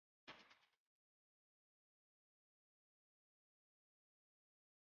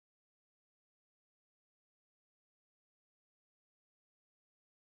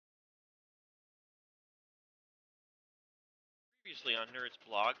Previously on Nerd's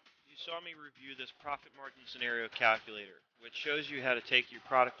blog, you saw me review this profit margin scenario calculator, which shows you how to take your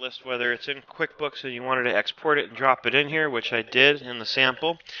product list, whether it's in QuickBooks and you wanted to export it and drop it in here, which I did in the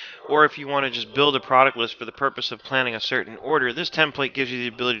sample, or if you want to just build a product list for the purpose of planning a certain order. This template gives you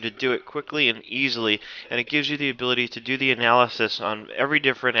the ability to do it quickly and easily, and it gives you the ability to do the analysis on every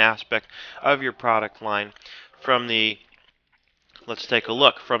different aspect of your product line from the Let's take a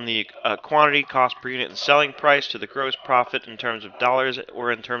look from the quantity, cost per unit, and selling price to the gross profit in terms of dollars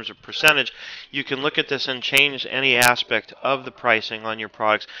or in terms of percentage. You can look at this and change any aspect of the pricing on your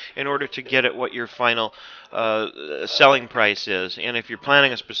products in order to get at what your final selling price is, and if you're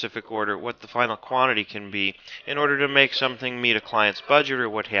planning a specific order, what the final quantity can be in order to make something meet a client's budget or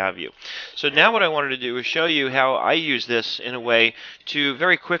what have you. So now what I wanted to do is show you how I use this in a way to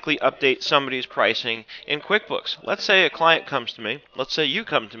very quickly update somebody's pricing in QuickBooks. Let's say a client comes to me, let's say you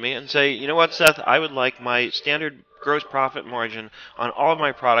come to me and say, you know what, Seth, I would like my standard gross profit margin on all of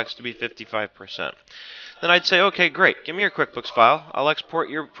my products to be 55%. Then I'd say, okay, great, give me your QuickBooks file. I'll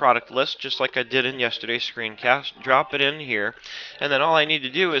export your product list just like I did in yesterday's screencast, drop it in here, and then all I need to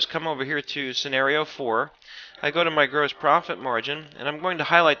do is come over here to scenario 4. I go to my gross profit margin, and I'm going to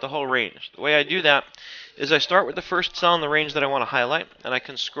highlight the whole range. The way I do that is I start with the first cell in the range that I want to highlight, and I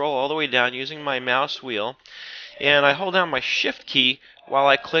can scroll all the way down using my mouse wheel, and I hold down my Shift key while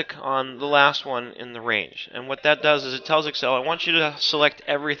I click on the last one in the range. And what that does is it tells Excel, I want you to select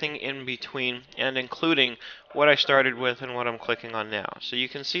everything in between and including what I started with and what I'm clicking on now. So you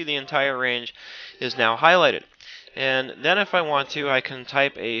can see the entire range is now highlighted. And then if I want to, I can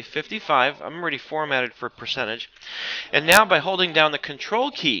type a 55. I'm already formatted for percentage. And now by holding down the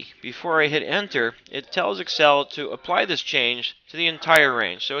Control key before I hit Enter, it tells Excel to apply this change to the entire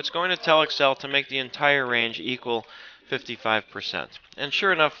range. So it's going to tell Excel to make the entire range equal 55%. And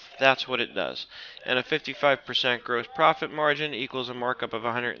sure enough, that's what it does. And a 55% gross profit margin equals a markup of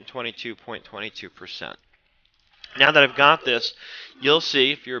 122.22%. Now that I've got this, you'll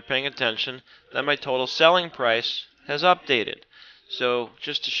see, if you're paying attention, that my total selling price has updated. So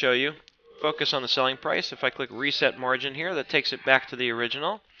just to show you, focus on the selling price. If I click Reset Margin here, that takes it back to the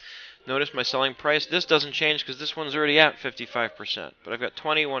original. Notice my selling price. This doesn't change because this one's already at 55%. But I've got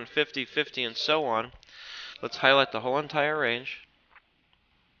 20, 150, 50, and so on. Let's highlight the whole entire range.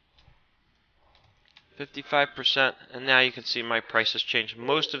 55%, and now you can see my price has changed.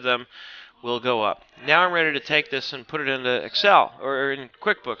 Most of them will go up. Now I'm ready to take this and put it into Excel, or in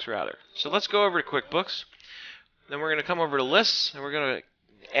QuickBooks rather. So let's go over to QuickBooks. Then we're going to come over to Lists, and we're going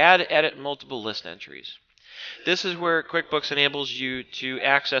to add, edit multiple list entries. This is where QuickBooks enables you to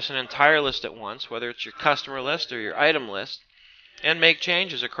access an entire list at once, whether it's your customer list or your item list, and make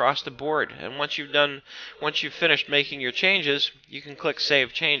changes across the board. And once you've finished making your changes, you can click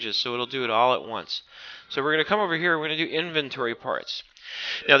Save Changes, so it'll do it all at once. So we're going to come over here, we're going to do inventory parts.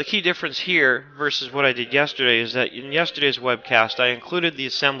 Now the key difference here versus what I did yesterday is that in yesterday's webcast I included the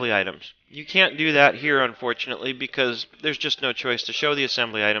assembly items. You can't do that here, unfortunately, because there's just no choice to show the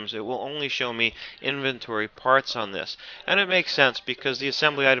assembly items. It will only show me inventory parts on this. And it makes sense because the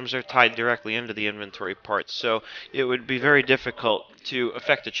assembly items are tied directly into the inventory parts. So it would be very difficult to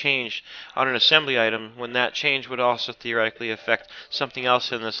affect a change on an assembly item when that change would also theoretically affect something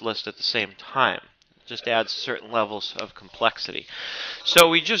else in this list at the same time. Just adds certain levels of complexity. So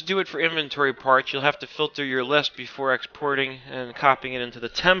we just do it for inventory parts. You'll have to filter your list before exporting and copying it into the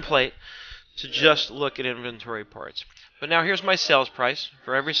template to just look at inventory parts. But now here's my sales price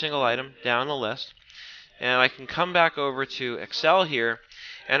for every single item down the list. And I can come back over to Excel here,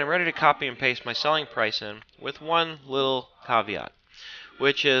 and I'm ready to copy and paste my selling price in with one little caveat,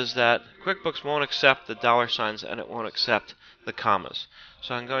 which is that QuickBooks won't accept the dollar signs and it won't accept the commas.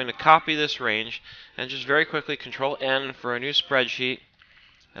 So I'm going to copy this range and just very quickly Control N for a new spreadsheet,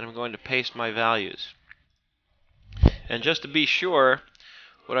 and I'm going to paste my values. And just to be sure,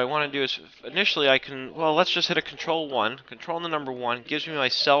 what I want to do is initially let's just hit a Control 1. Control the number 1 gives me my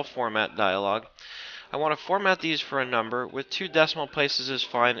cell format dialog. I want to format these for a number with 2 decimal places is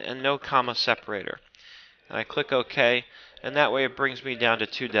fine and no comma separator. And I click OK, and that way it brings me down to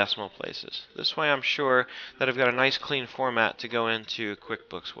 2 decimal places. This way I'm sure that I've got a nice clean format to go into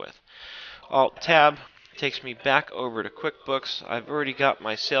QuickBooks with. Alt-Tab takes me back over to QuickBooks. I've already got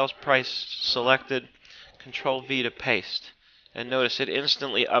my sales price selected. Control-V to paste. And notice it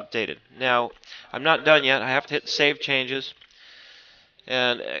instantly updated. Now, I'm not done yet. I have to hit Save Changes.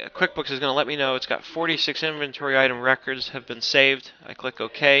 And QuickBooks is going to let me know it's got 46 inventory item records have been saved. I click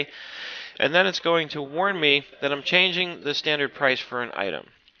OK. And then it's going to warn me that I'm changing the standard price for an item.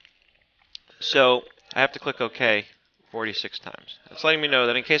 So I have to click OK 46 times. It's letting me know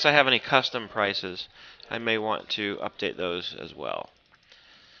that in case I have any custom prices, I may want to update those as well.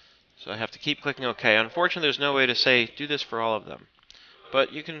 So I have to keep clicking OK. Unfortunately, there's no way to say do this for all of them.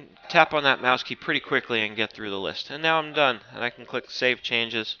 But you can tap on that mouse key pretty quickly and get through the list. And now I'm done. And I can click Save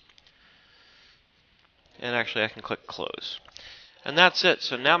Changes. And actually, I can click Close. And that's it.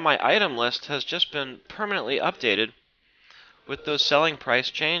 So now my item list has just been permanently updated with those selling price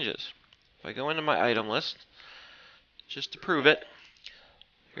changes. If I go into my item list, just to prove it,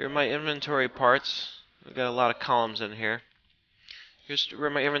 here are my inventory parts. We've got a lot of columns in here. Here's where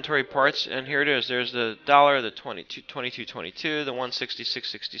my inventory parts, and here it is. There's the dollar, the 22.22, the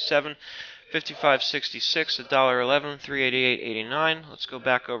 166.67, 55.66, the $1.11, 388.89. Let's go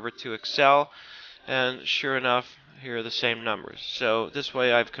back over to Excel, and sure enough, here are the same numbers. So this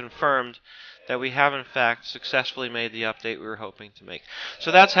way I've confirmed that we have in fact successfully made the update we were hoping to make.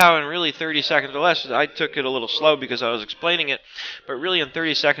 So that's how in really 30 seconds or less, I took it a little slow because I was explaining it, but really in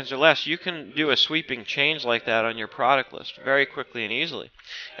 30 seconds or less you can do a sweeping change like that on your product list very quickly and easily.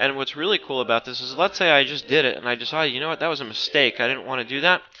 And what's really cool about this is, let's say I just did it and I decided, you know what, that was a mistake, I didn't want to do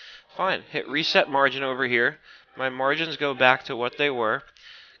that. Fine, hit reset margin over here. My margins go back to what they were.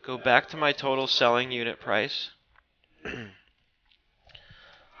 Go back to my total selling unit price.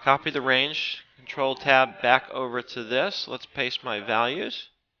 Copy the range, Control Tab back over to this. Let's paste my values.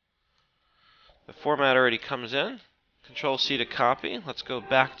 The format already comes in. Control C to copy. Let's go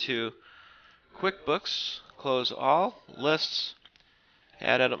back to QuickBooks, close all, lists,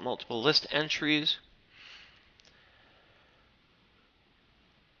 add edit multiple list entries.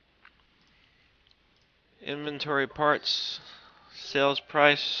 Inventory parts, sales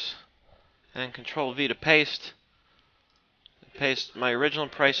price, and Control V to paste. Paste my original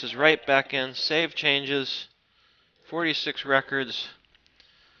prices right back in, save changes, 46 records,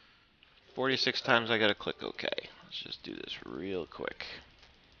 46 times I gotta click OK. Let's just do this real quick.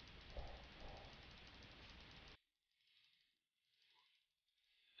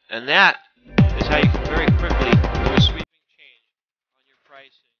 And that is how you can very quickly do a sweeping change on your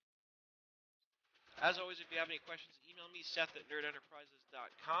pricing. As always, if you have any questions, email me,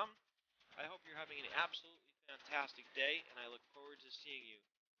 Seth@nerdenterprises.com. I hope you're having an absolutely fantastic day, and I look forward to seeing you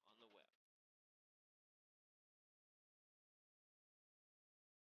on the web.